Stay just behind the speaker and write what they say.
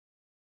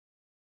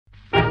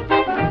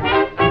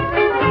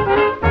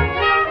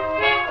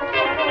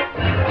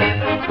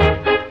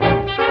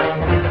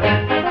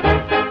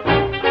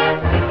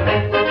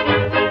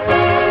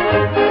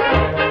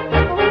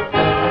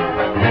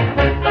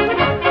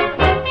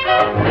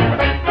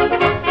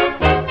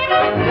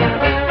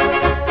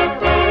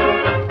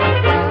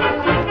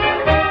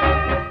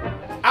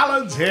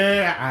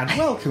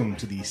Welcome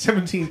to the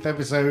 17th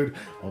episode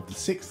of the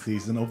 6th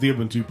season of the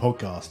Ubuntu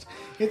podcast.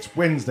 It's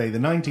Wednesday the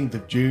 19th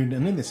of June,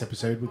 and in this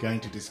episode we're going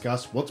to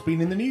discuss what's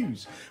been in the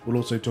news. We'll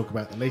also talk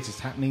about the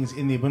latest happenings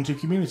in the Ubuntu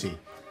community.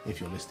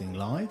 If you're listening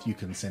live, you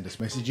can send us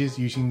messages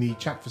using the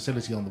chat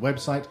facility on the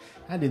website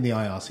and in the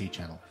IRC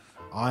channel.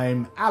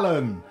 I'm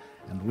Alan,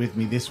 and with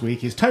me this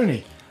week is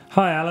Tony.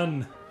 Hi,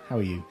 Alan. How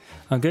are you?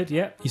 I'm good,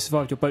 yeah. You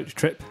survived your boat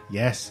trip?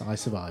 Yes, I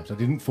survived. I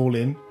didn't fall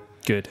in.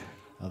 Good.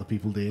 Other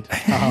people did.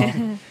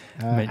 Mention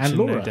and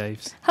Laura. no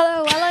Daves.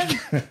 Hello,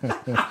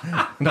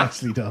 Alan.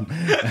 Nicely done.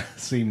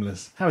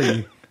 Seamless. How are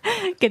you?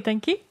 Good,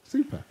 thank you.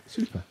 Super.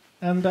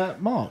 And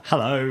Mark.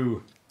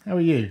 Hello. How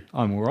are you?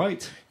 I'm all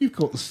right. You've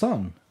caught the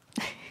sun.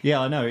 Yeah,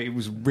 I know. It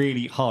was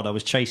really hard. I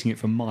was chasing it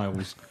for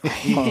miles.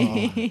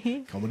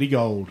 Comedy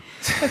gold.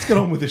 Let's get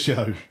on with the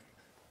show.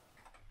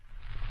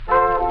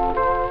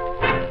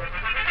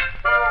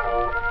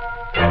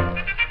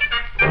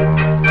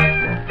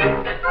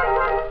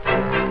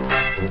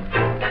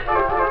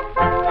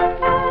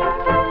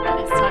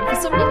 It's time for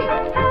some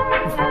news.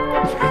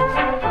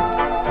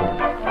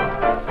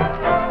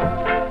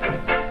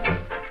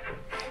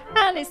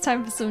 And it's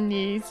time for some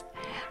news.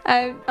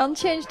 On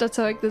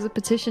change.org, there's a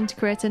petition to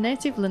create a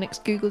native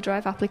Linux Google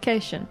Drive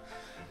application.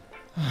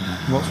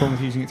 What's wrong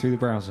with using it through the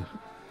browser?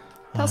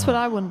 That's what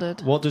I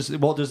wondered. What does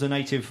the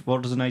native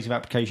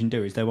application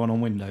do? Is there one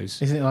on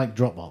Windows? Isn't it like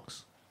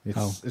Dropbox?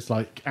 It's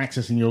like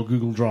accessing your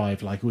Google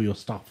Drive, like all your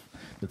stuff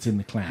that's in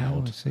the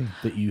cloud. Oh, I see.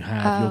 That you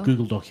have your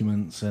Google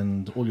documents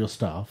and all your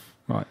stuff.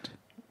 Right.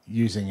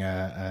 Using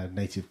a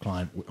native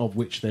client, of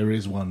which there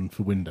is one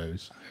for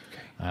Windows.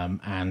 Okay.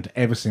 And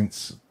ever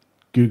since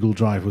Google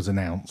Drive was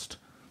announced,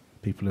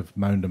 people have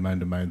moaned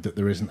that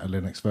there isn't a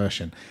Linux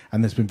version,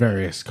 and there's been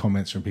various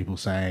comments from people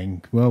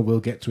saying, "Well, we'll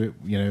get to it.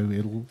 You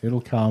know,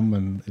 it'll come,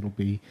 and it'll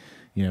be,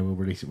 you know, we'll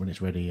release it when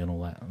it's ready, and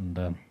all that."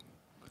 And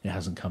it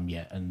hasn't come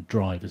yet. And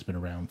Drive has been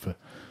around for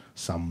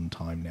some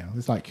time now.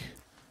 There's like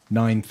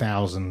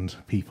 9,000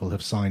 people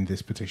have signed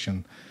this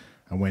petition,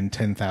 and when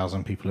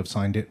 10,000 people have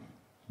signed it,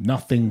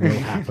 nothing will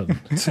happen.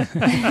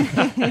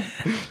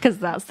 Because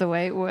that's the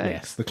way it works.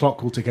 Yes, the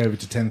clock will tick over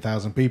to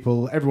 10,000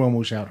 people. Everyone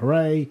will shout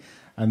hooray,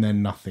 and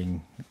then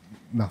nothing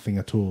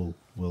at all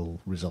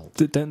will result.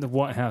 Don't the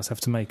White House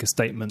have to make a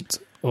statement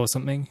or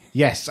something?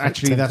 Yes,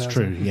 actually, that's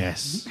 10,000? true.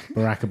 Yes,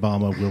 Barack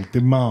Obama will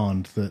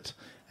demand that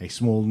a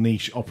small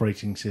niche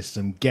operating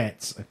system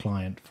gets a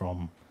client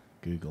from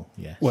Google.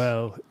 Yes.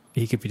 Well,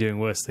 he could be doing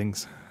worse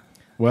things.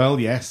 Well,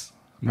 yes.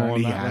 More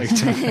on Apparently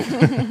that he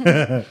has.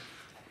 later.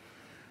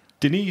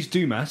 Denise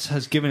Dumas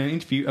has given an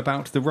interview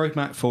about the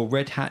roadmap for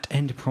Red Hat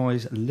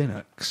Enterprise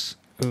Linux.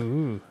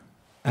 Ooh.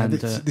 And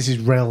this is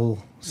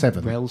RHEL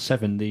 7. RHEL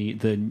 7,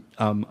 the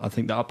I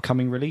think the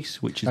upcoming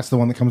release, which is That's the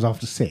one that comes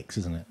after 6,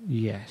 isn't it?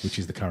 yes, Which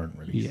is the current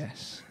release.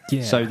 yes.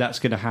 Yeah. So that's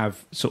going to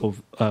have sort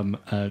of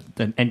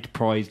an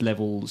enterprise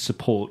level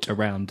support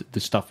around the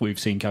stuff we've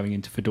seen going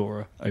into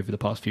Fedora over the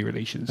past few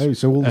releases. Oh,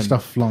 so all the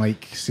stuff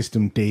like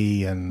System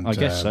D and I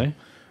guess so.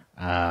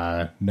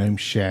 GNOME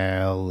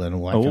Shell and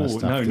all that kind of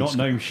stuff. No, not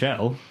GNOME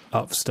Shell.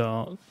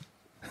 Upstart.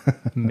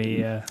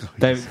 Mia.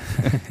 They're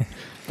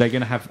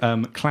going to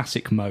have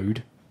classic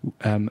mode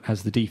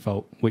as the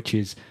default, which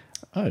is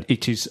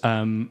it is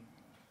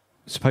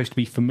supposed to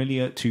be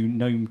familiar to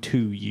GNOME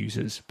 2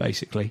 users,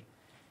 basically.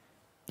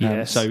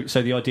 Yes.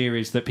 So the idea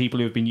is that people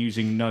who have been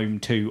using GNOME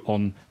 2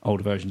 on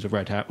older versions of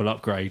Red Hat will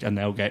upgrade, and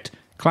they'll get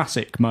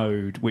classic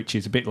mode, which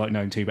is a bit like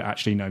GNOME 2, but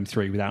actually GNOME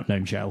 3 without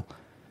GNOME Shell.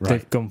 Right.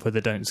 They've gone for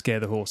the don't scare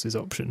the horses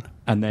option.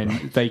 And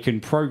then they can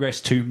progress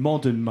to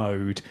modern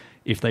mode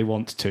if they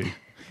want to. To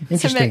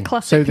Interesting. make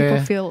classic people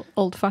they're- feel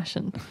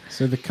old-fashioned.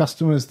 So the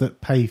customers that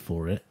pay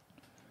for it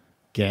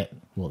get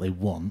what they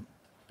want,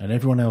 and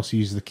everyone else who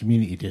uses the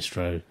community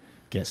distro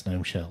gets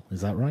GNOME Shell.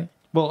 Is that right?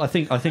 Well, I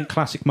think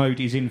classic mode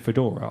is in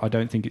Fedora. I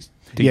don't think it's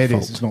default. Yeah, it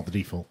is. It's not the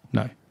default.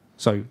 No.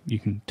 So you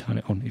can turn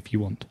it on if you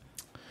want.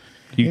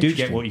 You do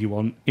get what you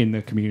want in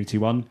the community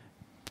one.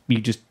 You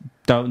just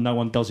don't. No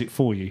one does it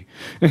for you.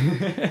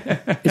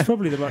 It's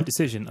probably the right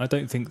decision. I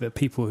don't think that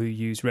people who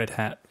use Red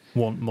Hat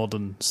want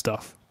modern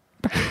stuff.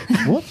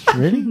 What?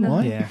 Really?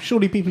 Why? Yeah.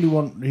 Surely people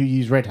who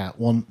use Red Hat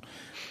want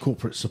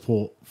corporate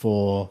support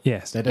for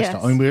Yes. their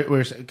desktop. Yes. I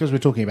mean, because we're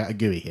talking about a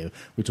GUI here,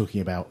 we're talking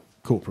about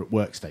corporate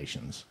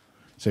workstations.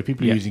 So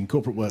people are using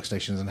corporate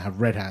workstations and have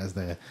Red Hat as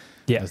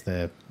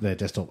their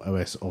desktop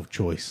OS of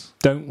choice.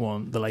 Don't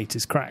want the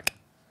latest crack.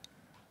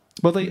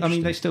 Well,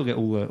 they still get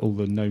all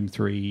the GNOME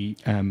 3,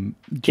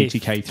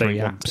 GTK 3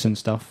 they want apps and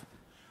stuff.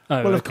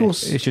 Oh, Well, of okay.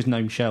 course, It's just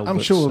GNOME Shell. I'm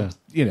that's, sure,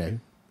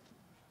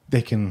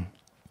 they can...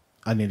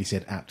 I nearly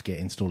said apt-get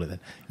install it then.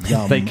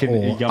 Yum They can,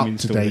 or Yum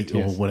install up-to-date it,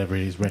 yes. or whatever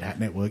it is, Red Hat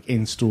Network,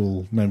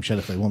 install GNOME Shell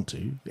if they want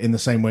to. In the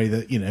same way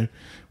that,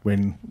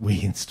 when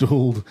we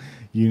installed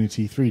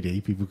Unity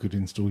 3D, people could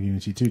install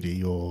Unity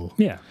 2D or,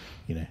 Yeah,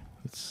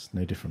 it's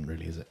no different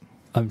really, is it?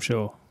 I'm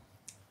sure.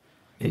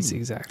 It's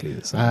exactly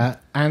the same.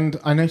 And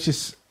I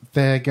notice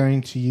they're going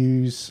to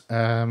use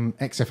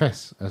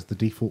XFS as the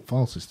default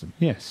file system.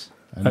 Yes.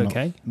 And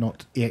Okay.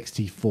 Not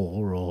ext4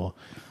 or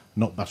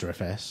not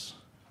ButterFS.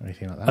 or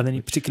anything like that. Are there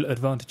any particular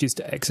advantages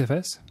to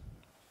XFS?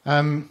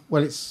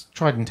 Well, it's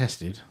tried and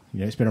tested.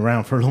 It's been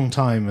around for a long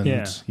time, and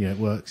Yeah. it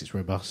works. It's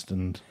robust,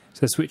 and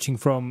So switching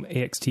from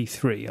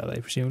EXT3, are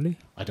they presumably?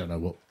 I don't know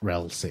what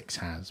Rel 6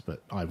 has,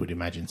 but I would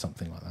imagine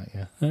something like that.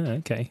 Yeah. Oh,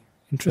 okay.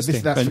 But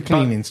Interesting. that's for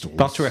clean installs.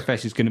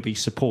 ButterFS is going to be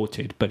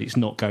supported, but it's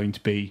not going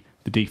to be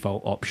the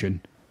default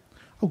option.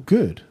 Oh,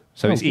 good.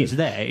 So Oh, it's good.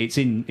 there. It's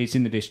in the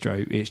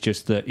distro. It's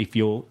just that if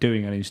you're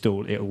doing an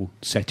install, it'll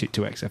set it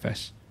to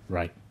XFS.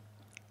 Right.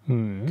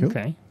 Cool.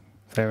 Okay.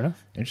 Fair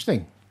enough.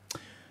 Interesting.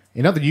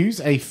 In other news,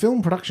 a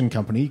film production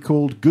company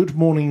called Good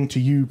Morning to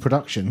You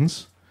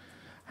Productions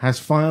has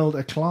filed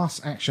a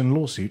class action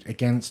lawsuit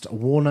against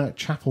Warner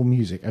Chappell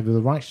Music over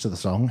the rights to the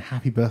song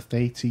Happy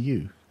Birthday to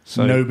You.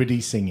 So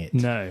Nobody sing it.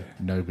 No.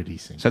 Nobody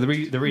sing it. So the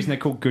reason they're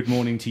called Good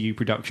Morning to You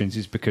Productions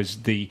is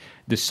because the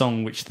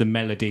song which the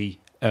melody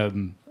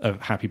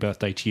of Happy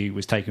Birthday to You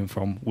was taken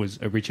from was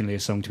originally a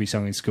song to be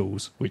sung in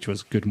schools, which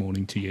was Good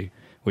Morning to You,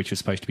 which was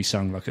supposed to be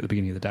sung like at the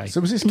beginning of the day. So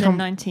was this In the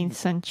 19th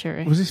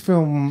century. was this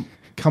film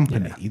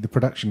company, the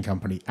production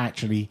company,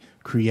 actually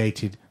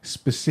created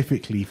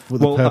specifically for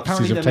the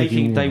purposes of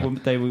taking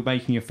they were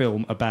making a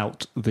film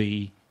about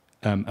the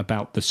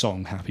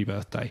song Happy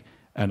Birthday,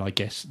 and I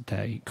guess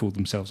they called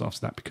themselves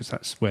after that because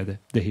that's where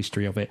the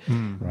history of it.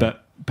 Right.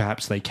 But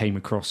perhaps they came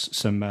across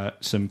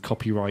some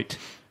copyright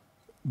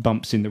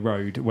bumps in the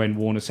road when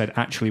Warner said,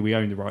 actually, we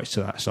own the rights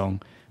to that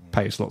song,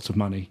 pay us lots of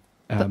money.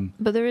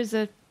 But there is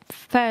a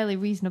fairly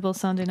reasonable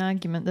sounding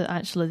argument that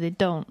actually they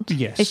don't.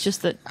 Yes. It's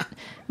just that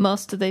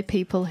most of the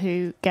people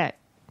who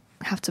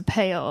have to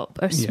pay up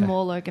are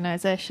small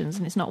organisations,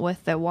 and it's not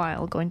worth their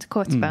while going to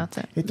court about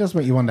it. It does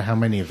make you wonder how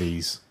many of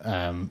these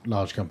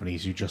large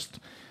companies who just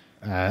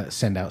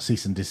send out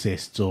cease and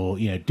desists or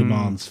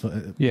demands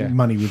for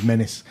money with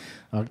menace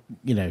are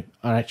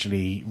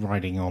actually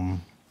riding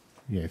on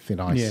thin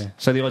ice. Yeah.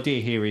 So the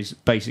idea here is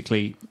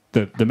basically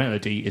the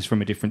melody is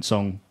from a different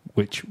song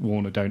which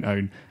Warner don't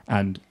own,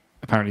 and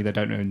apparently they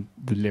don't own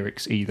the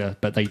lyrics either,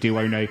 but they do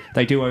own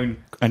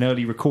an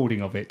early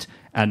recording of it,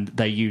 and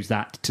they use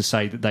that to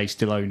say that they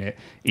still own it,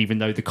 even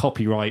though the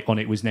copyright on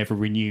it was never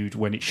renewed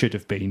when it should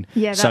have been.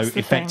 Yeah, so that's the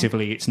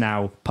effectively thing. It's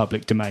now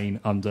public domain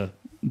under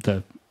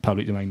the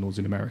public domain laws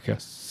in America.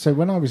 So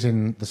when I was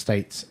in the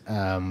States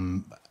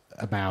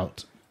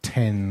about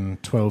 10,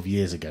 12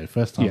 years ago,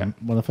 one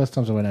of the first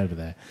times I went over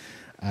there,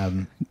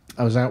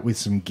 I was out with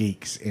some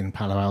geeks in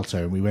Palo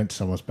Alto, and we went to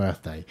someone's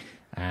birthday,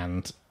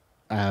 and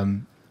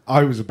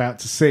I was about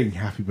to sing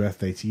Happy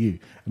Birthday to You,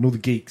 and all the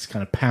geeks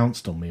kind of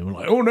pounced on me and were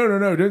like, oh,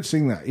 no, don't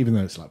sing that, even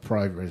though it's like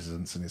private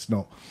residence and it's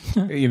not,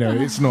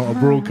 it's not a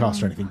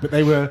broadcast or anything. But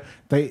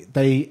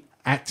they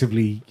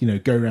actively,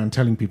 go around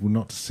telling people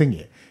not to sing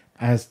it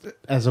as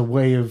a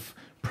way of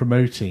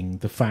promoting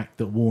the fact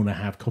that Warner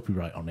have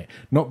copyright on it,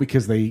 not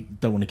because they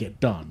don't want to get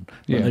done,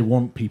 but they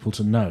want people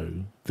to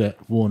know that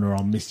Warner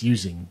are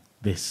misusing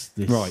this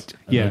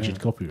alleged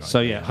copyright.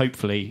 So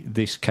hopefully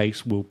this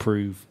case will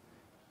prove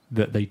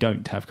that they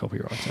don't have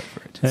copyright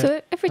over it.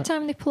 So every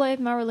time they play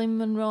Marilyn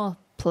Monroe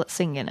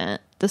singing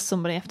it, does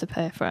somebody have to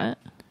pay for it?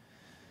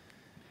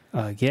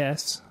 I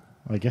guess.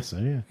 I guess so,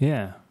 yeah.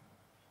 Yeah.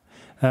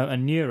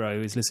 And Neuro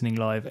is listening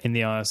live in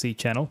the IRC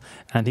channel,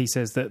 and he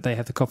says that they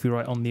have the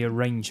copyright on the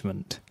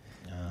arrangement.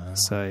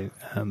 So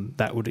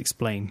that would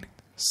explain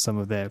some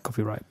of their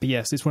copyright. But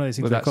yes, it's one of those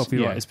things where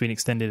copyright has been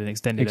extended and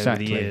extended over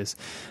the years.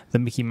 The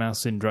Mickey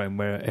Mouse syndrome,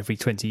 where every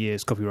 20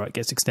 years copyright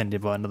gets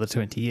extended by another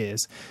 20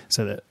 years,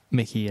 so that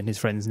Mickey and his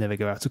friends never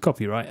go out of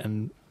copyright,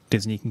 and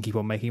Disney can keep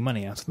on making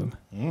money out of them.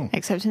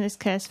 Except in this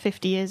case,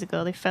 50 years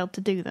ago, they failed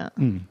to do that.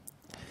 There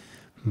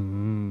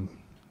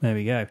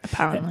we go.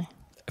 Apparently.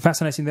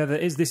 Fascinating.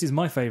 This is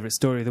my favourite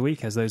story of the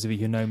week, as those of you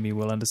who know me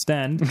will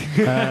understand.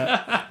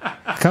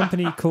 A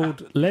company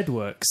called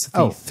Leadworks,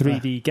 the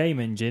 3D game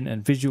engine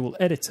and visual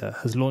editor,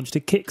 has launched a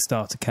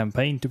Kickstarter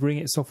campaign to bring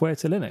its software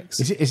to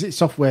Linux. Is it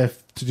software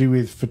to do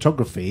with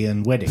photography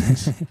and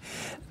weddings?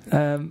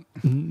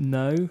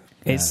 No,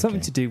 it's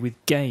something to do with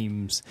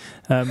games.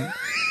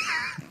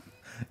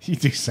 You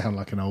do sound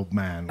like an old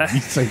man when you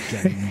say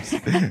games.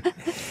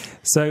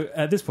 So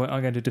at this point,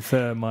 I'm going to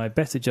defer my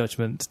better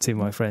judgment to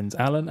my friends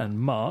Alan and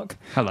Mark.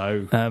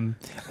 Hello.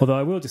 Although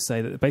I will just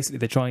say that basically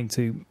they're trying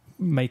to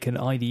make an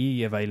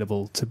IDE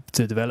available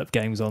to develop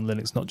games on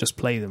Linux, not just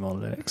play them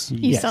on Linux.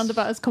 You sound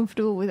about as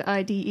comfortable with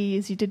IDE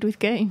as you did with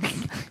games.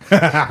 They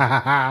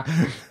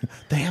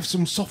have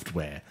some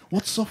software.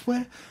 What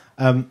software?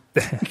 Someone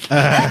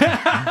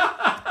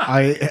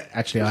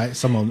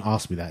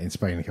asked me that in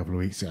Spain a couple of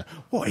weeks ago.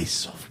 What is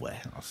software?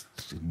 I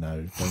said,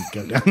 no, don't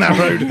go down that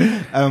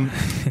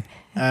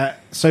road.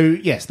 So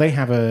yes, they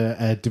have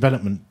a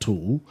development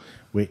tool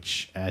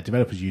which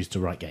developers use to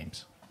write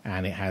games,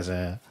 and it has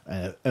an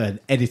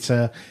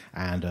editor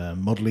and a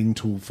modelling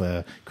tool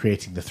for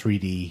creating the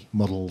 3D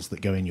models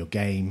that go in your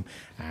game,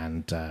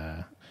 and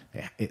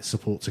it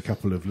supports a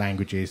couple of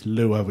languages,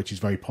 Lua, which is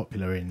very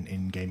popular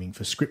in gaming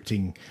for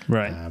scripting,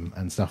 right,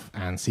 and stuff,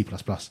 and C++.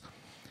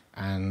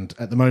 And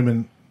at the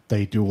moment,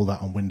 they do all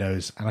that on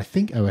Windows, and I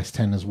think OS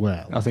 10 as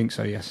well. I think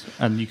so, yes.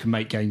 And you can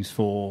make games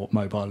for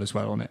mobile as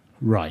well on it.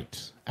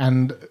 Right.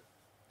 And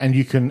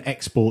you can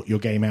export your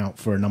game out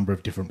for a number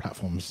of different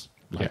platforms,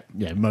 like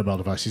mobile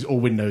devices or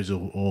Windows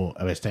or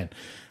OS 10.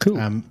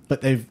 Cool.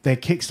 But their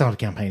Kickstarter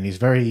campaign is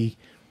very...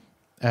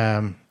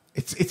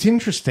 it's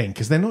interesting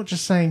because they're not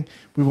just saying,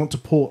 we want to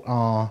port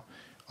our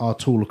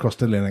tool across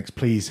to Linux,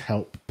 please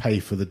help pay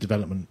for the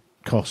development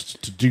costs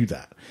to do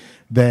that.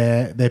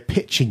 They're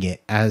pitching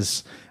it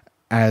as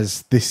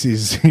this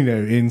is,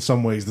 in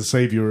some ways the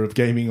savior of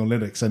gaming on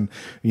Linux. And,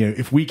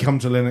 if we come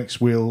to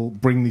Linux, we'll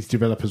bring these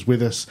developers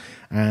with us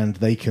and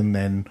they can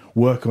then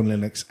work on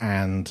Linux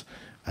and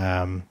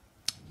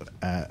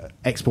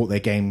export their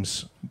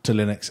games to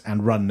Linux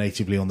and run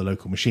natively on the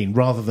local machine,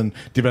 rather than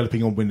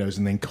developing on Windows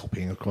and then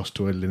copying across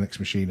to a Linux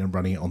machine and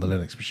running it on the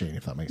Linux machine,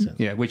 if that makes sense.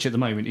 Yeah, which at the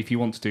moment, if you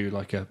want to do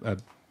like a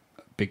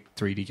big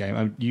 3D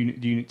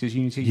game, does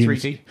Unity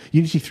 3D?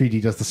 Unity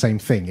 3D does the same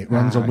thing. It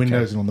runs on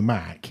Windows and on the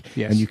Mac,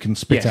 and you can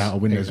spit out a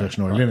Windows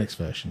version or a Linux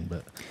version.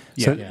 But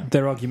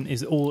their argument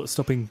is that all that's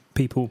stopping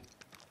people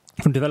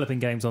from developing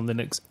games on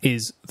Linux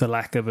is the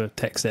lack of a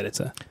text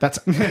editor. That's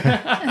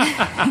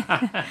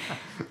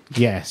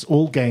yes,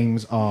 all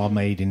games are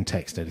made in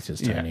text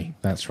editors, Tony. Yeah.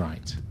 That's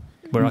right.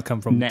 Where I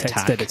come from, NetHack.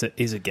 Text editor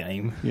is a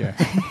game. Yeah.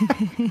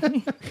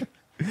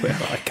 Where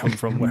I come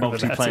from,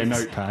 multiplayer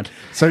notepad.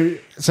 So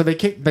they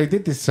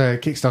did this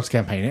Kickstarter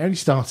campaign. It only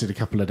started a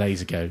couple of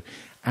days ago,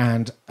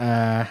 and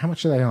how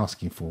much are they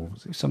asking for?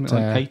 Something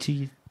like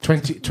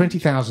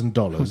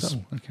 $20,000.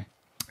 Oh, okay.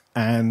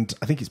 And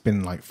I think it's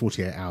been like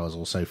 48 hours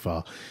or so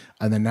far,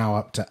 and they're now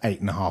up to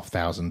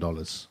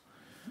 $8,500.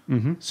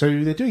 Mm-hmm.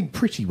 So they're doing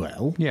pretty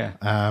well. Yeah.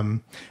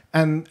 And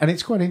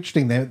it's quite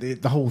interesting.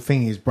 The whole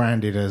thing is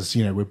branded as,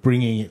 we're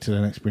bringing it to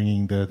Linux,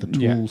 bringing the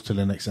tools to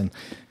Linux, and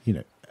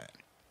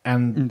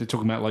and they're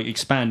talking about like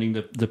expanding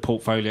the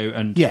portfolio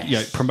and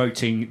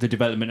promoting the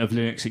development of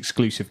Linux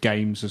exclusive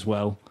games as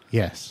well.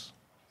 Yes,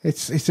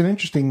 it's an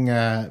interesting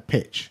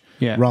pitch,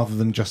 rather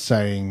than just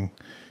saying,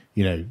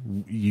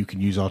 you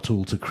can use our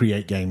tool to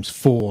create games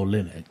for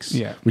Linux,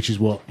 which is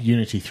what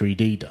Unity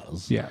 3D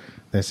does. Yeah,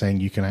 they're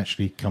saying you can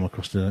actually come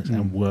across to Linux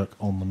and work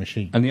on the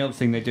machine. And the other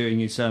thing they're doing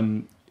is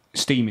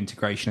Steam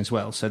integration as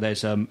well. So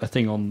there's a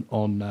thing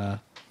on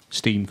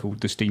Steam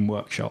called the Steam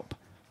Workshop.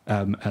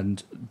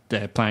 And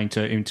they're planning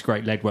to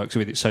integrate LEDWorks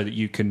with it so that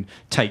you can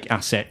take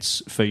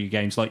assets for your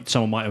games. Like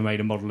someone might have made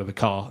a model of a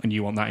car and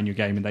you want that in your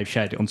game, and they've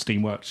shared it on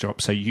Steam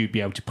Workshop, so you'd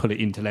be able to pull it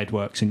into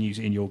LEDWorks and use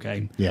it in your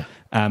game. Yeah.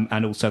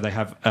 And also they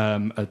have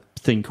a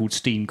thing called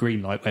Steam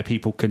Greenlight where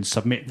people can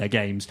submit their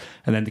games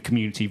and then the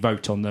community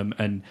vote on them,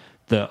 and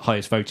the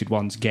highest voted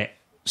ones get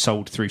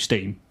sold through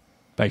Steam,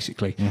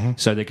 basically. Mm-hmm.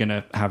 So they're going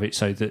to have it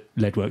so that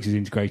LEDWorks is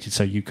integrated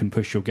so you can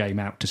push your game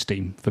out to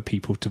Steam for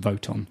people to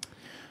vote on.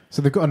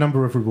 So they've got a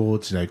number of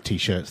rewards,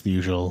 T-shirts, the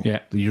usual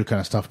kind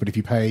of stuff. But if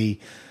you pay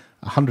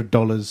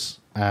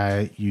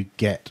 $100, you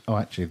get... Oh,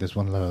 actually, there's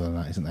one lower than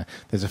that, isn't there?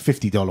 There's a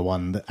 $50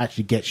 one that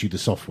actually gets you the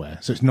software.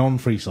 So it's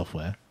non-free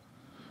software.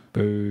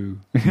 Boo.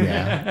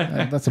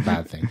 Yeah, that's a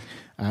bad thing.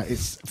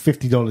 It's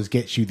 $50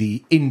 gets you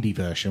the indie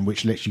version,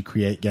 which lets you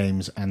create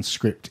games and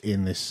script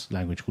in this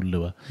language called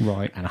Lua.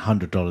 Right. And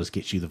 $100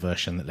 gets you the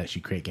version that lets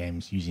you create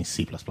games using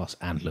C++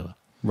 and Lua.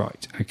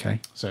 Right. Okay.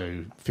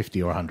 So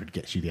 50 or 100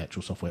 gets you the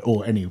actual software,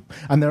 or any.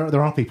 And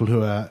there are people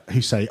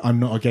who say, I'm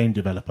not a game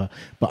developer,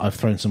 but I've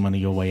thrown some money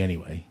your way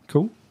anyway.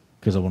 Cool.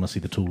 Because I want to see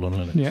the tool on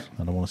Linux,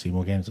 and I want to see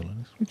more games on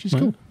Linux, which is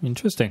cool.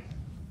 Interesting.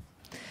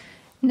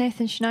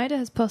 Nathan Schneider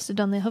has posted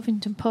on the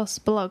Huffington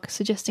Post blog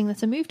suggesting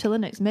that a move to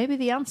Linux may be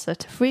the answer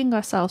to freeing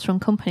ourselves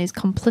from companies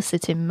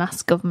complicit in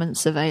mass government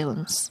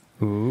surveillance.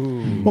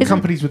 Ooh. What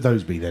companies would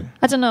those be then?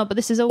 I don't know, but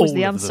this is always All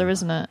the of answer, them.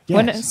 isn't it?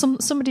 Yes. When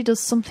somebody does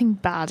something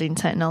bad in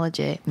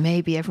technology,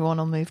 maybe everyone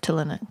will move to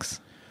Linux.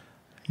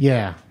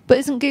 Yeah. But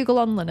isn't Google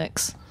on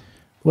Linux?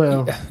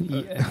 Well,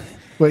 Yeah.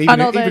 well even, I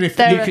know even if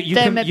they're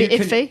maybe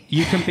iffy.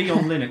 You can be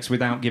on Linux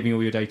without giving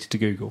all your data to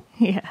Google.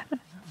 Yeah.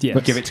 Yes.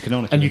 But give it to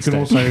Canonical and you can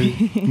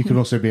instead.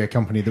 also be a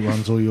company that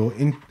runs all your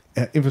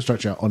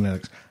infrastructure on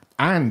Linux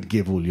and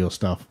give all your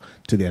stuff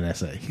to the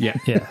NSA. Yeah.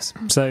 Yes.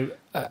 So,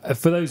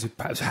 for those who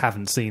perhaps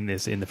haven't seen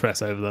this in the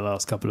press over the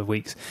last couple of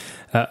weeks,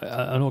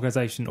 an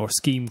organisation or a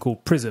scheme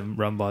called PRISM,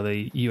 run by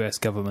the US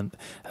government,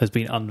 has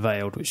been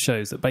unveiled, which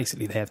shows that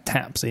basically they have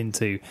taps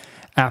into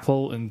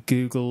Apple and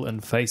Google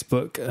and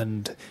Facebook.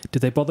 And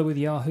did they bother with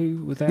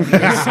Yahoo? With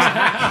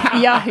that?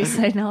 Yahoo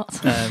say not.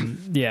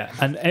 Yeah,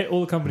 and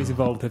all the companies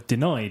involved have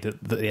denied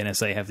that the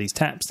NSA have these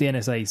taps. The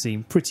NSA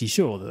seem pretty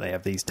sure that they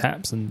have these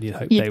taps, and you'd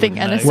hope You'd they think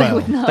would know. NSA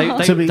would know.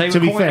 They To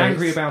were be quite fair,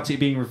 angry about it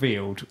being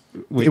revealed.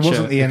 Which, it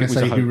wasn't the I think was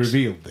a NSA who hoax.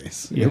 revealed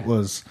this. Yeah. It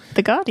was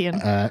The Guardian.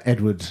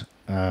 Edward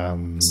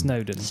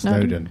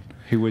Snowden.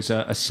 Who was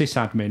a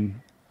sysadmin.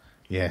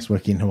 Yes,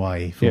 working in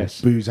Hawaii for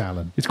Booz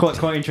Allen. It's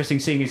quite interesting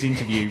seeing his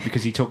interview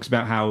because he talks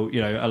about how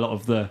a lot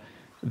of the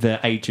the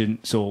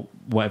agents or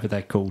whatever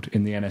they're called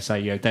in the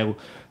NSA,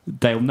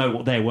 they'll know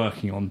what they're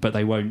working on, but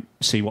they won't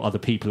see what other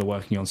people are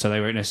working on, so they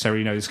won't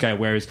necessarily know the scale.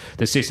 Whereas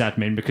the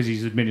sysadmin, because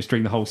he's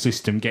administering the whole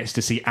system, gets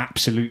to see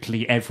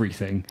absolutely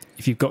everything.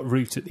 If you've got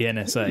root at the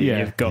NSA,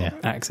 you've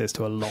got access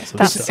to a lot of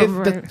That's stuff.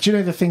 Do you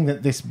know the thing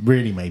that this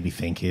really made me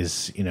think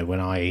is, when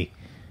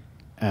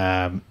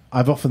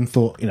I've often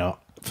thought,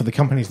 for the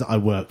companies that I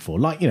work for,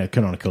 like,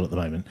 Canonical at the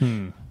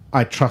moment,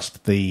 I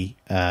trust the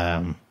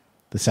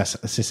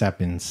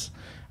sysadmins,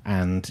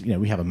 and,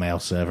 we have a mail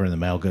server and the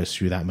mail goes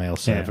through that mail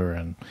server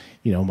and,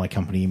 all my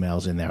company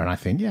emails in there, and I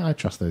think, I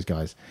trust those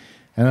guys.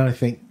 And then I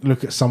think,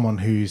 look at someone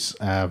who's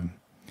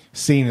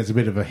seen as a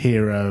bit of a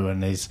hero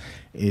and is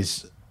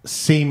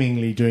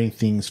seemingly doing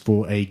things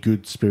for a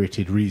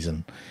good-spirited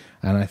reason.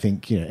 And I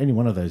think, any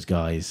one of those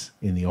guys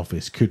in the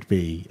office could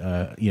be,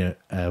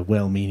 a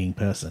well-meaning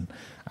person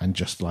and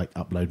just like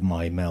upload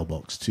my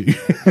mailbox to an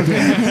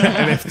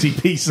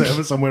FTP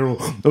server somewhere or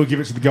give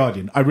it to the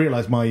Guardian. I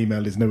realise my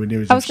email is nowhere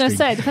near as I was going to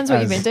interesting say, it depends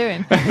what you've been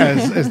doing.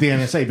 as the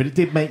NSA, but it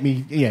did make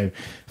me,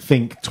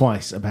 think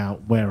twice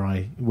about where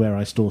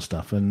I store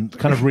stuff and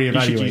kind of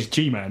reevaluate. You should use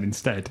Gman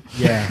instead.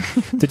 Yeah.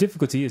 The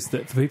difficulty is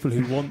that for people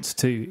who want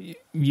to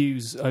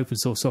use open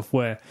source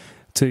software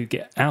to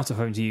get out of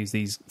home to use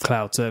these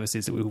cloud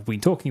services that we've been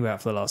talking about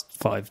for the last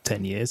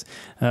 5-10 years,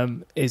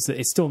 is that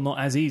it's still not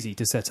as easy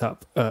to set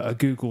up a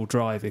Google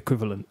Drive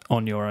equivalent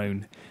on your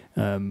own,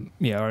 own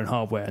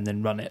hardware and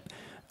then run it.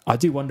 I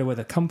do wonder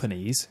whether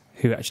companies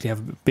who actually have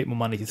a bit more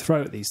money to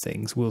throw at these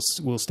things will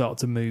start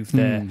to move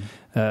their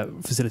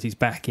facilities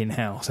back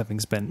in-house, having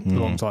spent a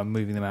long time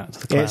moving them out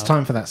to the cloud. Yeah, it's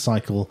time for that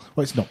cycle.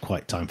 Well, it's not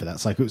quite time for that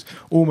cycle. It's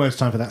almost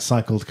time for that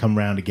cycle to come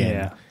round again.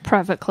 Yeah.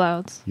 Private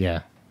clouds.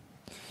 Yeah.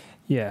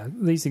 Yeah,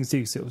 these things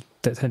do sort of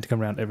tend to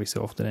come around every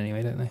so often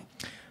anyway, don't they?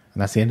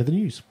 And that's the end of the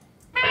news.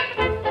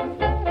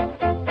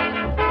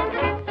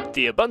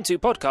 The Ubuntu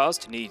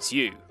podcast needs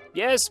you.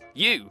 Yes,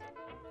 you.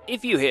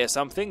 If you hear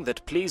something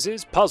that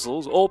pleases,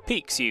 puzzles, or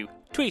piques you,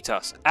 tweet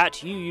us at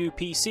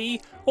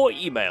UUPC or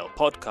email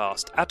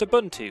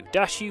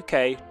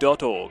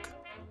podcast@ubuntu-uk.org.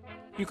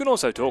 You can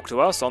also talk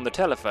to us on the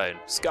telephone,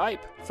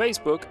 Skype,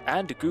 Facebook,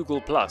 and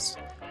Google+.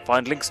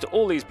 Find links to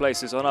all these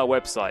places on our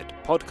website,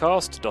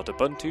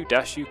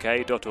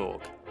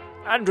 podcast.ubuntu-uk.org.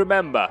 And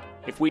remember,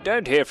 if we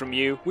don't hear from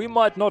you, we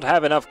might not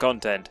have enough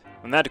content,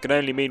 and that can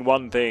only mean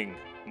one thing: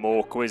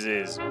 more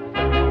quizzes.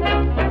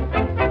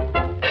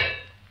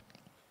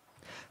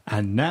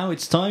 And now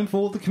it's time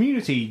for the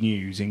community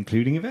news,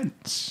 including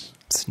events.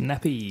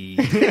 Snappy.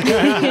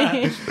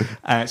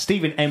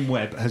 Stephen M.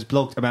 Webb has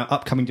blogged about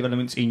upcoming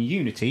developments in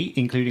Unity,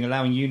 including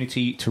allowing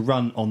Unity to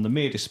run on the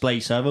Mir display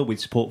server with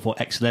support for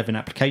X11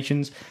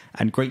 applications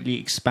and greatly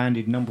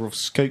expanded number of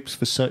scopes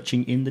for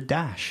searching in the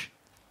dash.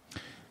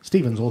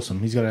 Stephen's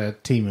awesome. He's got a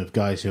team of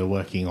guys who are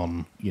working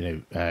on,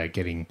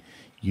 getting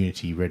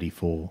Unity ready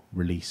for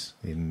release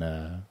in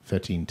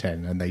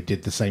 13.10, and they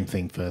did the same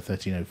thing for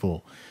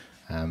 13.04.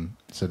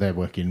 So they're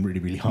working really,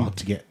 really hard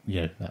to get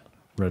that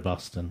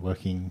robust and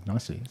working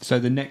nicely. So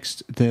the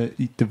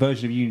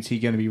version of Unity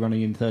going to be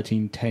running in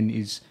 13.10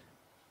 is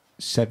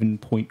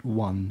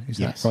 7.1, is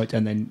Yes. that right?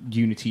 And then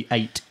Unity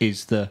 8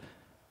 is the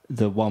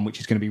one which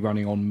is going to be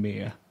running on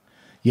Mir.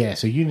 Yeah,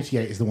 so Unity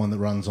 8 is the one that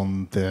runs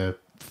on the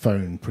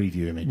phone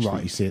preview image Right.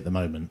 that you see at the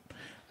moment.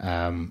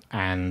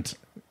 And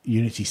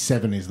Unity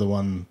 7 is the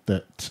one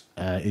that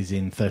is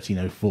in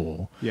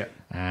 13.04. Yeah.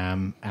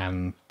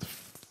 And the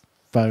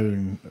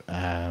phone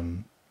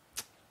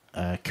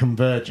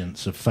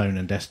convergence of phone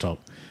and desktop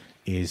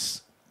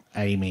is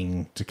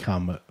aiming to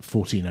come at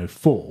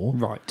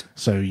 14.04. Right.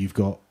 So you've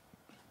got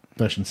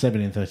version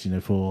 7 in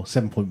 13.04,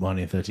 7.1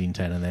 in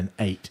 13.10, and then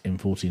 8 in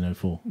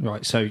 14.04.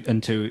 Right. So,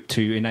 and to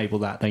enable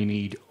that, they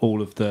need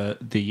all of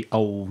the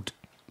old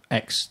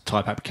X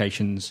type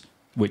applications,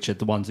 which are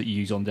the ones that you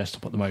use on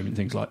desktop at the moment,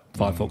 things like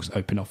Firefox,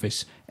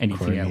 OpenOffice, anything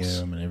Chromium else,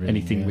 and everything,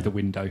 anything yeah. with a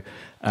window.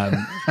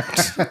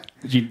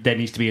 There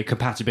needs to be a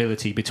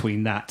compatibility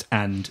between that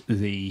and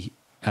the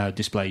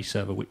display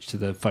server, which to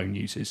the phone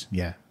uses.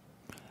 Yeah.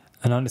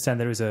 And I understand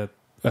there is a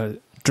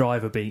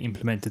driver being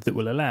implemented that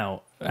will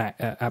allow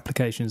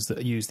applications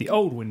that use the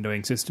old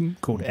windowing system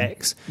called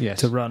X Yes.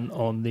 to run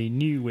on the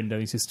new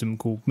windowing system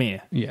called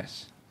Mir.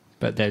 Yes.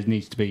 But there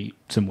needs to be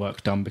some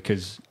work done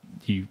because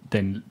you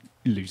then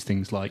lose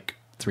things like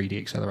 3D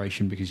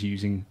acceleration because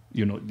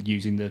you're not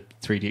using the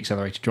 3D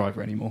accelerated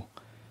driver anymore.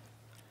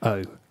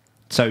 Oh,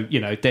 So,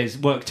 there's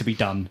work to be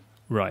done,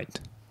 right.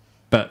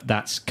 but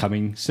that's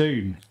coming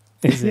soon.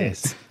 Is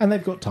Yes. it? And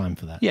they've got time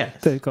for that. Yeah.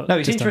 They've got No,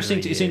 it's just interesting.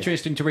 under a It's year.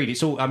 interesting to read.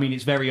 It's all. I mean,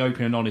 it's very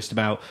open and honest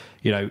about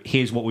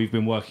here's what we've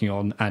been working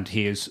on and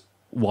here's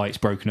why it's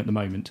broken at the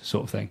moment,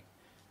 sort of thing.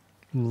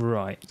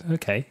 Right,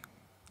 okay.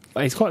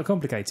 It's quite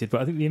complicated,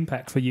 but I think the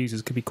impact for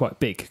users could be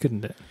quite big,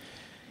 couldn't it?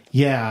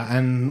 Yeah,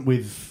 and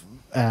with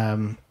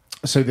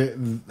so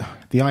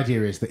the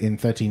idea is that in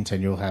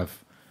 13.10 you'll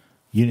have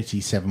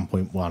Unity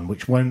 7.1,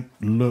 which won't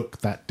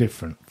look that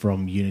different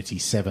from Unity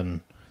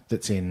 7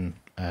 that's in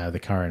the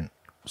current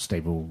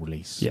stable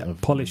release. Yeah, of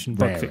polish and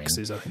bug Raring.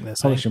 fixes, I think they're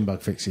saying. Polish and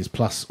bug fixes,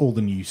 plus all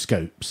the new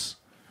scopes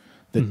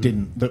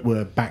that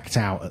were backed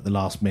out at the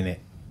last minute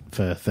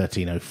for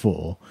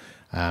 1304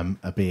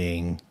 are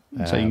being.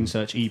 So you can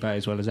search eBay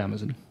as well as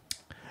Amazon.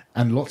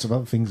 And lots of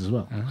other things as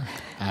well.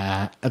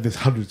 This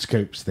 100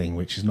 scopes thing,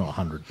 which is not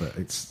 100, but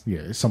it's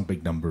it's some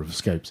big number of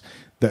scopes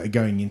that are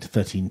going into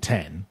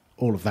 1310.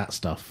 All of that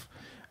stuff.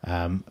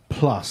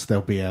 Plus,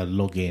 there'll be a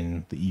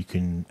login that you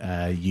can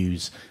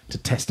use to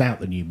test out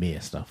the new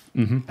Mir stuff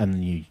and the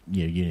new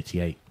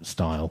Unity 8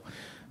 style,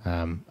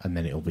 and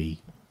then it'll be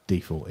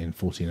default in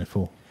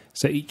 1404.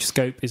 So each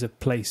scope is a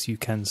place you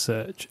can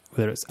search,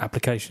 whether it's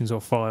applications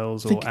or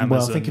files or Amazon.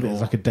 Well, think of it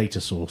as like a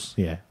data source.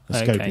 Yeah, a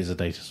scope is a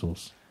data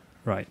source.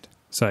 Right.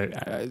 So,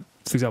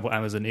 for example,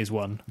 Amazon is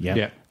one.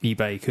 Yeah.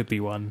 eBay could be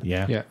one.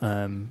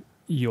 Yeah.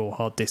 Your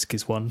hard disk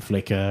is one.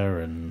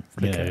 Flickr and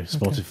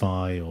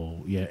Spotify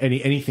or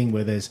anything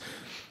where there's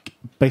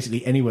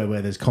basically anywhere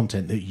where there's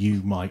content that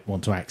you might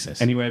want to access.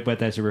 Anywhere where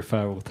there's a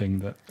referral thing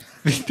that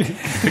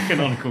the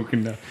Canonical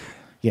can.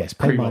 Yes,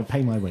 pay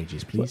my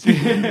wages, please.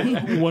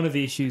 One of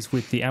the issues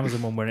with the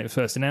Amazon one when it was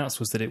first announced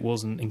was that it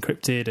wasn't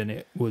encrypted, and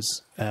it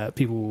was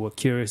people were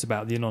curious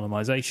about the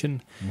anonymization.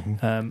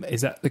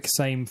 Is that the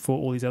same for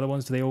all these other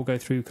ones? Do they all go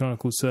through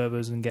Canonical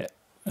servers and get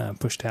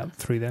pushed out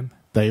through them?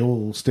 They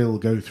all still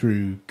go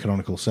through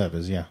Canonical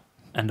servers, yeah.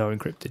 And are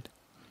encrypted?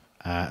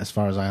 As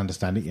far as I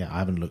understand it, yeah. I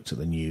haven't looked at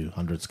the new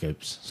 100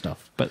 scopes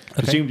stuff. But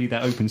presumably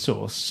they're open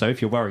source, so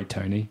if you're worried,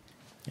 Tony...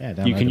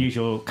 Yeah, you can use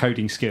your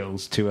coding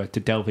skills to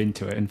delve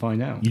into it and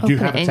find out. You do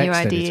have a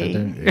text editor,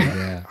 don't you?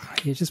 Yeah.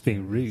 You're just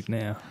being rude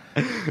now.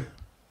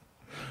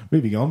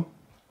 Moving on.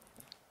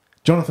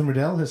 Jonathan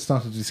Riddell has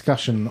started a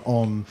discussion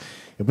on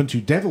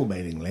Ubuntu Devil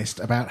mailing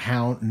list about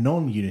how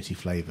non-Unity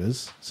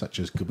flavours, such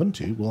as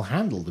Kubuntu, will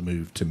handle the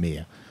move to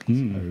Mir. So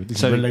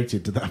this is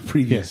related to that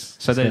previous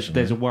So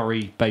there's a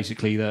worry,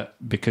 basically, that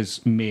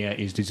because Mir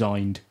is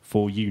designed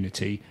for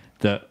Unity,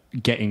 that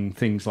getting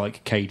things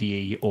like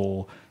KDE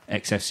or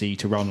XFC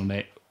to run on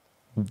it,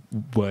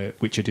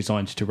 which are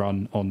designed to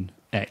run on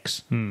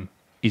X,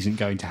 isn't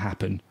going to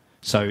happen.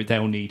 So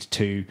they'll need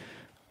to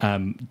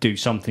do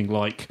something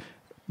like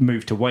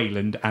move to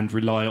Wayland and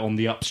rely on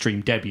the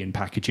upstream Debian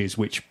packages,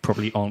 which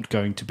probably aren't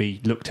going to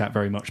be looked at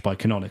very much by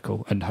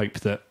Canonical, and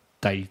hope that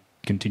they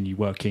continue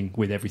working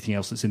with everything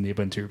else that's in the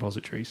Ubuntu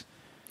repositories.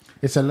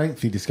 It's a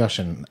lengthy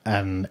discussion,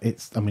 and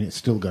it's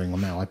still going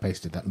on now. I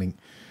pasted that link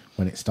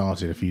when it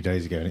started a few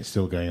days ago, and it's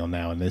still going on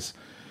now. And there's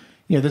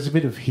a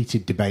bit of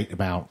heated debate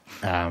about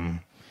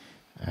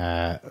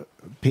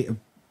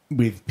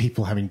with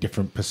people having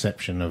different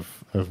perception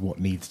of what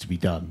needs to be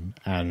done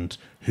and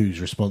who's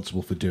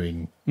responsible for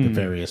doing the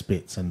various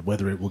bits and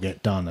whether it will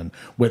get done and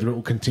whether it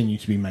will continue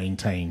to be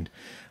maintained.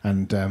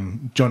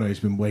 And Jono's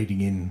been wading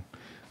in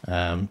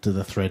to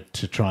the thread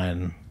to try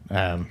and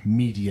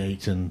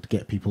mediate and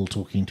get people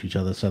talking to each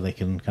other so they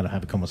can kind of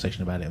have a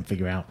conversation about it and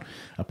figure out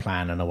a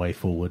plan and a way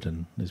forward.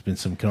 And there's been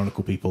some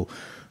Canonical people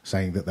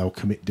saying that they'll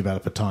commit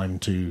developer time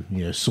to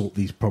sort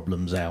these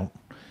problems out.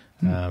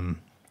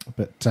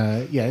 But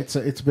it's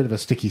a bit of a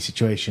sticky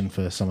situation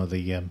for some of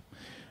the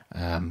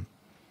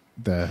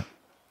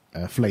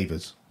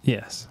flavours.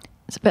 Yes,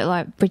 it's a bit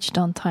like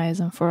Bridgestone tyres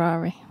and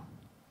Ferrari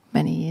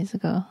many years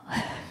ago.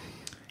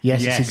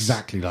 Yes, it's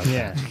exactly like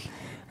that.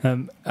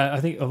 I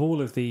think of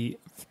all of the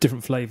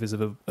different flavours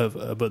of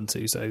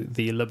Ubuntu, so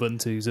the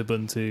Lubuntu,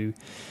 Ubuntu,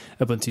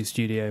 Ubuntu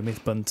Studio,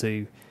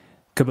 Mythbuntu,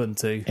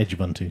 Kubuntu,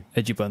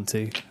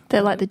 Edubuntu.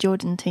 They're like the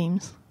Jordan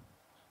teams.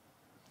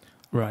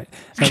 Right.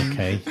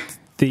 Okay.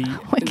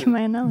 Making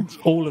my analogy.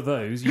 All of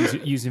those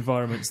use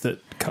environments that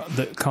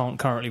can't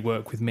currently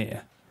work with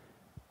Mir.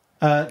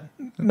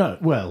 No,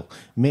 well,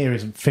 Mir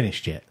isn't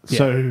finished yet,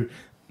 so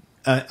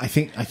I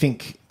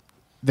think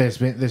there's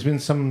been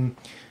some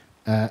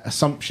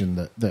assumption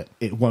that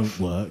it won't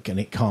work and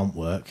it can't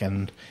work,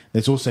 and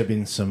there's also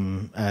been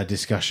some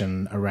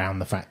discussion around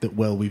the fact that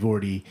we've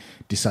already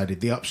decided,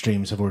 the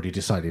upstreams have already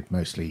decided,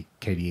 mostly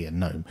KDE and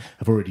GNOME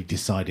have already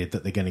decided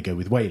that they're going to go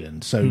with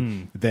Wayland, so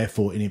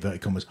therefore, in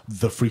inverted commas,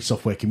 the free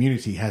software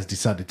community has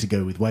decided to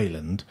go with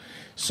Wayland,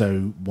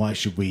 so why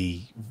should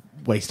we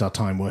waste our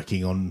time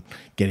working on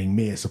getting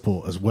Mir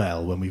support as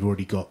well when we've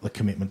already got the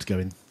commitment to go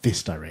in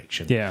this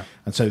direction? Yeah.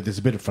 And so there's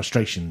a bit of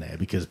frustration there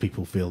because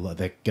people feel that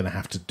they're going to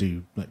have to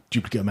do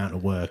duplicate amount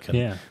of work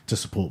and to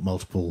support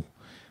multiple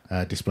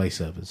display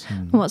servers.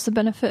 What's the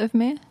benefit of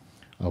Mir?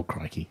 Oh,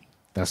 crikey.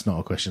 That's not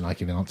a question I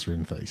can answer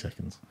in 30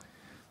 seconds.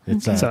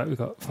 So we've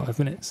got 5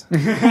 minutes.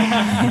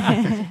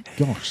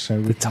 Gosh, so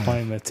the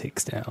timer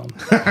ticks down.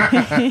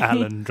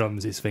 Alan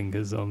drums his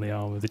fingers on the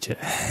arm of the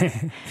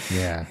chair.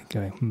 Yeah.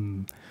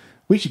 Going,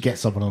 We should get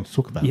someone on to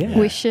talk about it.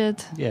 We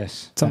should.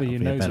 Yes. Somebody who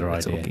knows what we're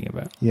talking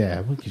about.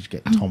 Yeah, we could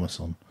get Thomas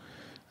on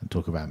and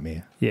talk about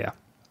Mir. Yeah.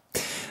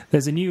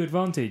 There's a new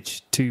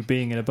advantage to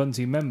being an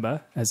Ubuntu member,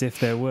 as if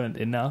there weren't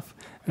enough.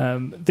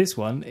 This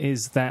one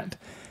is that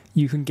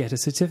you can get a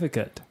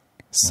certificate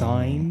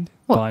signed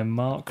by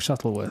Mark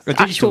Shuttleworth. A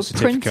digital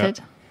certificate.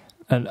 Printed.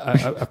 And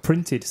a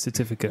printed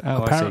certificate,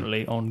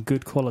 apparently on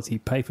good quality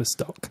paper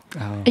stock.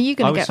 Are you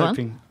going to get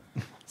one?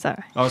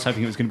 Sorry. I was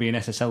hoping it was going to be an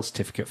SSL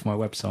certificate for my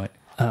website.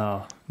 Oh,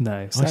 No.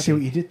 I see sadly.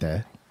 what you did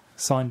there.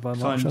 Signed by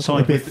Mark Shuttleworth. Signed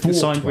It'd be a thought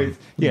signed one, with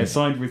wouldn't it?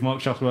 signed with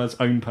Mark Shuttleworth's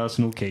own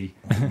personal key.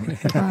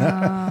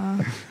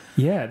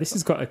 Yeah, this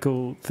is quite a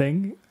cool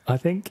thing, I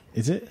think.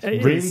 Is it?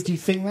 It Really? is. Do you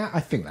think that? I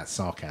think that's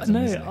sarcasm,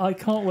 No, isn't it? I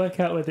can't work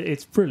out whether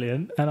it's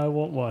brilliant and I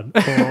want one,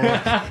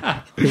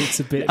 or it's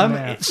a bit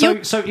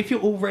naff. So if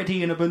you're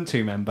already an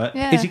Ubuntu member,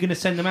 Yeah. is he going to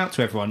send them out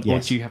to everyone, or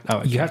Yes. do you have? Oh,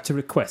 okay. You have to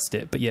request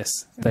it, but yes,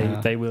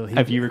 they will.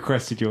 Have you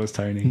requested yours,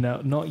 Tony? No,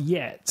 not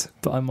yet,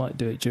 but I might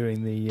do it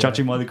during the...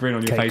 Judging by the grin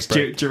on your cake face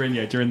break. during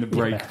the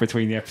break Yeah.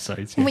 between the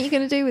episodes. What are you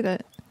going to do with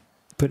it?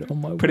 Put it on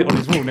my Put it wall. on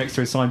his wall next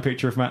to a signed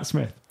picture of Matt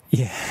Smith.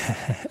 Yeah.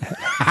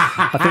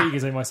 I thought you were going to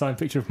say my signed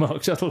picture of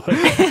Mark Shuttleworth.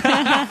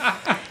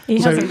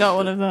 He So- hasn't got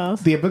one of those.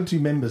 The Ubuntu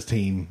members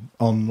team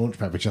on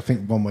Launchpad, which I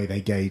think one way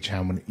they gauge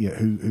how many,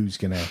 who's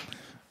going to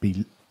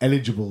be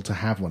eligible to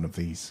have one of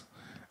these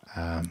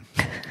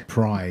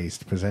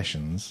prized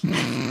possessions.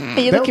 Are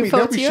you looking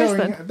forward to yours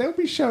showing, then? They'll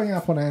be showing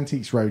up on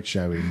Antiques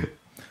Roadshow in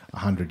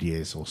 100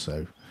 years or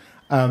so.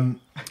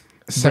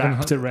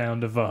 Wrapped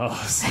around a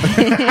vase.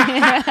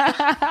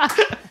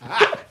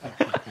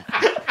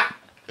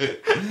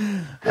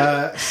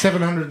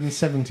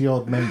 770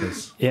 odd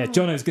members. Yeah,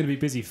 Jono's going to be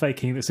busy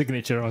faking the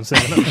signature on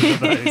 700 of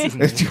those,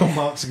 isn't he? John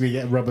Mark's going to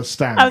get a rubber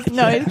stamp.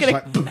 No, he's going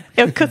It's to... like,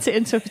 He'll cut it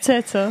into a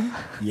potato.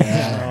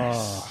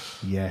 yes,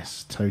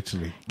 yes,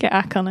 totally. Get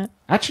ack on it.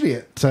 Actually,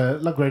 at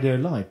Lug Radio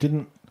Live,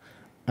 didn't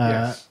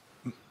Yes.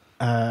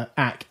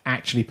 Ack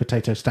actually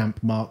potato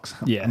stamp Mark's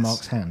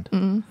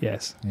hand?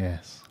 Yes.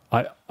 Yes.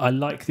 I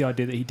like the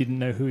idea that he didn't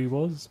know who he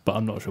was, but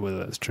I'm not sure whether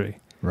that's true.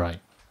 Right.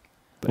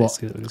 But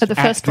What? it's At the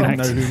Ack first didn't one.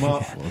 know who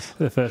Mark was.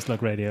 the first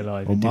Lug Radio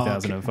Live Well, in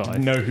Mark 2005.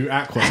 didn't know who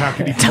Ack was. How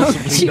could he Don't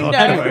possibly you not? know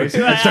Anyways,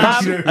 who I Don't you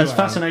am? know who As I am?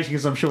 fascinating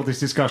as I'm sure this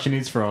discussion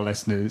is for our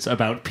listeners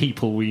about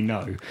people we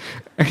know,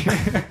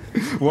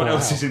 what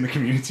else is in the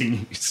community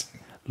news?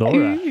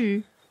 Laura,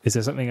 Ooh. is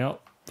there something else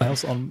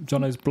on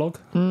Jono's blog?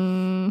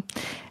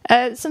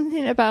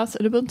 Something about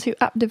an Ubuntu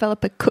app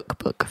developer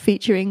cookbook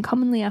featuring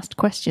commonly asked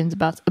questions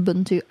about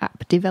Ubuntu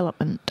app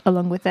development,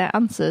 along with their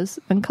answers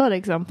and code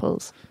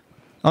examples.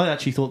 I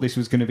actually thought this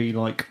was going to be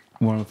like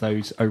one of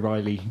those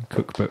O'Reilly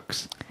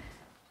cookbooks.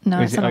 No,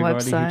 Is it's it on a O'Reilly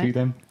website. who do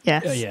them?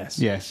 Yes. Yes.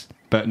 Yes,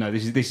 but no.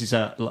 This is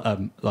a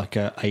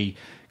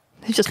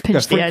They've just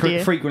pinched the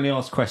idea. frequently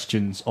asked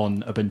questions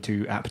on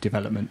Ubuntu app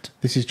development.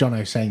 This is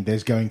Jono saying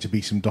there's going to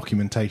be some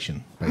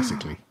documentation,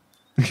 basically.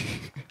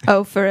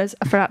 Oh, for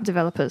app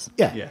developers.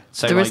 Yeah.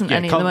 So There isn't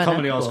any at the moment.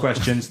 commonly asked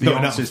questions, the Not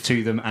enough. answers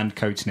to them, and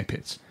code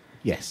snippets,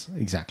 Yes,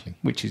 exactly.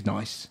 which is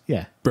nice.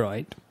 Yeah,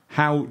 Right.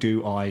 How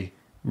do I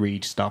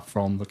read stuff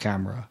from the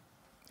camera?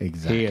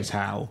 exactly. Here's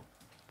how.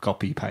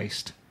 Copy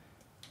paste.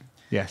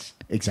 Yes.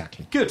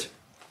 Exactly. Good.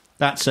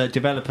 That's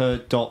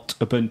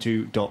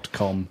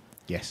developer.ubuntu.com.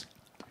 Yes.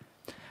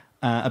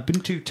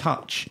 Ubuntu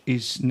Touch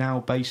is now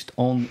based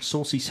on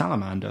Saucy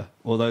Salamander,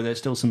 although there's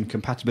still some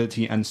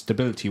compatibility and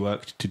stability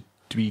work to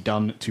be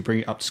done to bring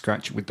it up to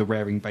scratch with the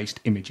raring-based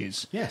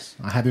images. Yes.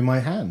 I have in my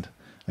hand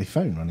a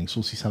phone running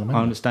Saucy Salamander.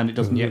 I understand it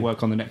doesn't yet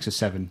work on the Nexus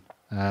 7.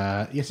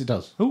 Yes, it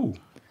does. Ooh.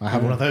 I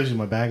have one of those in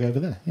my bag over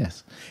there.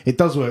 Yes, it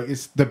does work.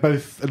 They're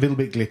both a little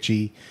bit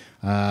glitchy.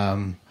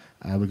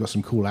 We've got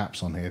some cool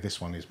apps on here.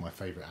 This one is my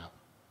favourite app.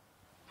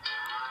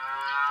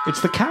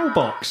 It's the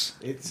Cowbox.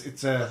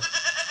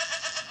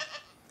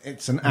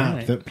 It's an app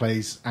Right. that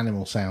plays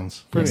animal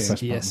sounds. Brilliant.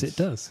 Press Yes, buttons. it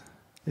does.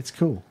 It's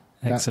cool.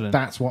 Excellent.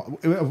 That's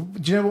what. Do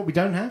you know what we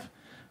don't have?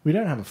 We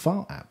don't have a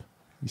fart app.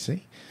 You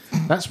see,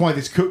 that's why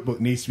this cookbook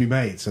needs to be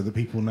made so that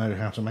people know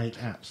how to make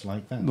apps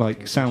like that.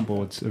 Like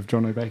soundboards of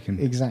John O'Bacon.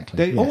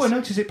 Exactly. Oh, I yes.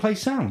 noticed it plays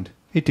sound.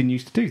 It didn't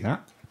used to do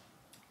that.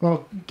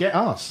 Well, get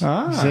us.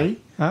 Ah. See?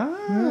 Ah.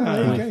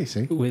 There you go. You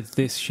see. With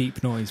this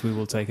sheep noise, we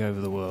will take over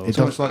the world. It's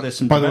almost like there's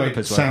some By the way,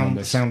 developers working on sound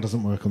this. sound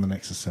doesn't work on the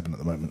Nexus 7 at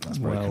the moment. That's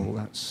broken. Well,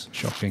 that's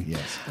shocking.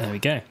 Yes. There we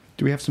go.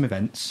 Do we have some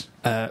events?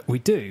 We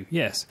do,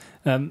 yes.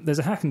 There's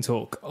a hack and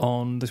talk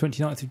on the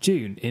 29th of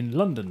June in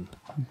London.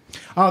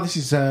 Oh, this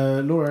is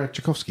Laura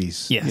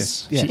Tchaikovsky's.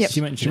 Yes. Yes.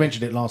 She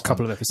mentioned it last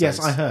couple time. of episodes. Yes,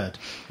 I heard.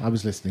 I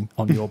was listening.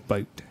 on your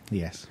boat.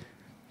 Yes.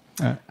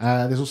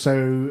 There's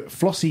also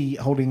Flossie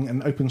holding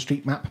an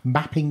OpenStreetMap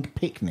mapping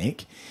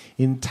picnic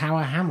in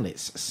Tower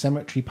Hamlets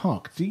Cemetery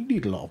Park. Do you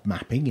need a lot of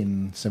mapping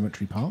in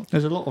Cemetery Park?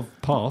 There's a lot of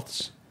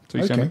paths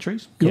through Okay.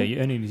 cemeteries. Yeah, you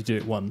only need to do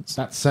it once.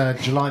 That's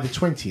July the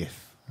 20th.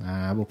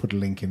 We'll put a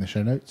link in the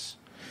show notes.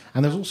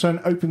 And there's also an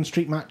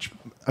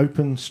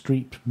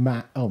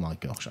OpenStreetMap. Oh my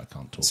gosh, I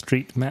can't talk.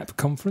 Street Map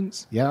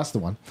Conference. Yeah, that's the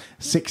one.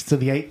 6th to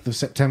the 8th of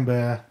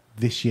September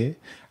this year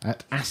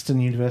at Aston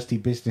University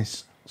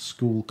Business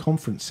School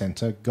Conference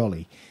Centre,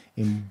 Golly,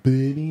 in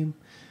Birmingham.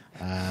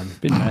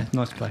 Been there.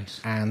 Nice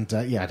place. And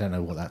I don't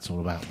know what that's all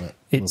about, but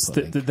It's we'll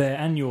put a link. their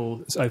annual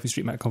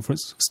OpenStreetMap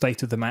conference,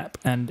 State of the Map,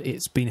 and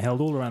it's been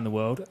held all around the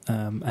world.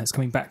 And it's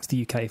coming back to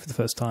the UK for the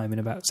first time in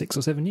about 6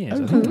 or 7 years.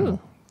 I think.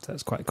 cool. So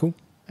that's quite cool.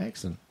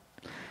 Excellent.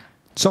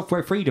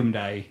 Software Freedom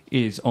Day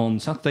is on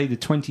Saturday, the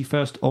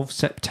 21st of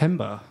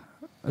September.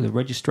 The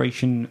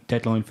registration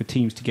deadline for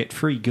teams to get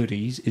free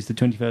goodies is the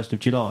 21st of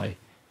July.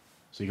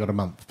 So you got a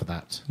month for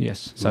that.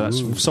 Yes. So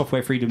that's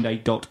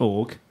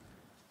softwarefreedomday.org.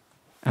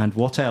 And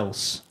what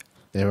else?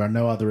 There are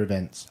no other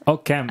events.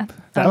 Camp.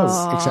 Except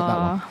that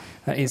one.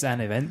 That is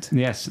an event.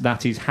 Yes,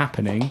 that is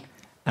happening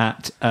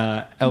at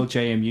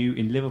LJMU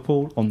in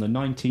Liverpool on the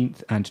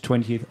 19th and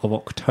 20th of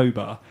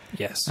October.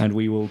 Yes. And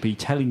we will be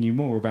telling you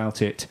more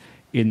about it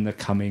in the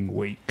coming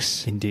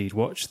weeks. Indeed.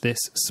 Watch this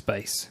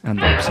space. And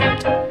the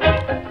website.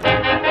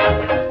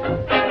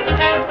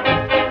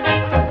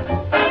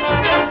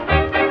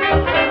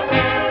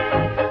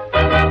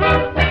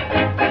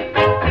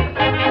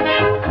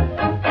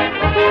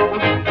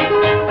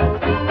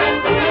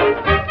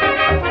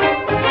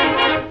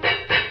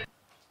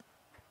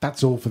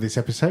 That's all for this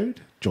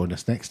episode. Join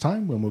us next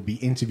time when we'll be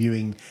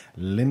interviewing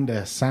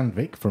Linda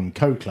Sandvik from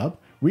Code Club,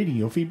 reading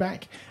your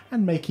feedback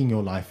and making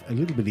your life a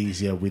little bit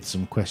easier with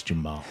some question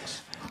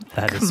marks.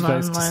 That is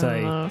supposed to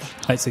say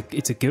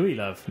it's a GUI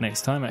love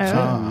next time,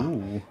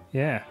 actually.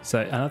 Yeah. So,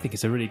 and I think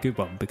it's a really good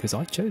one because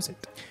I chose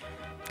it.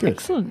 Good.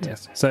 Excellent.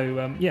 Yes. So,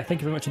 thank you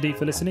very much indeed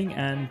for listening,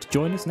 and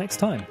join us next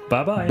time.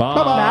 Bye-bye. Bye.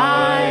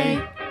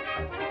 Bye.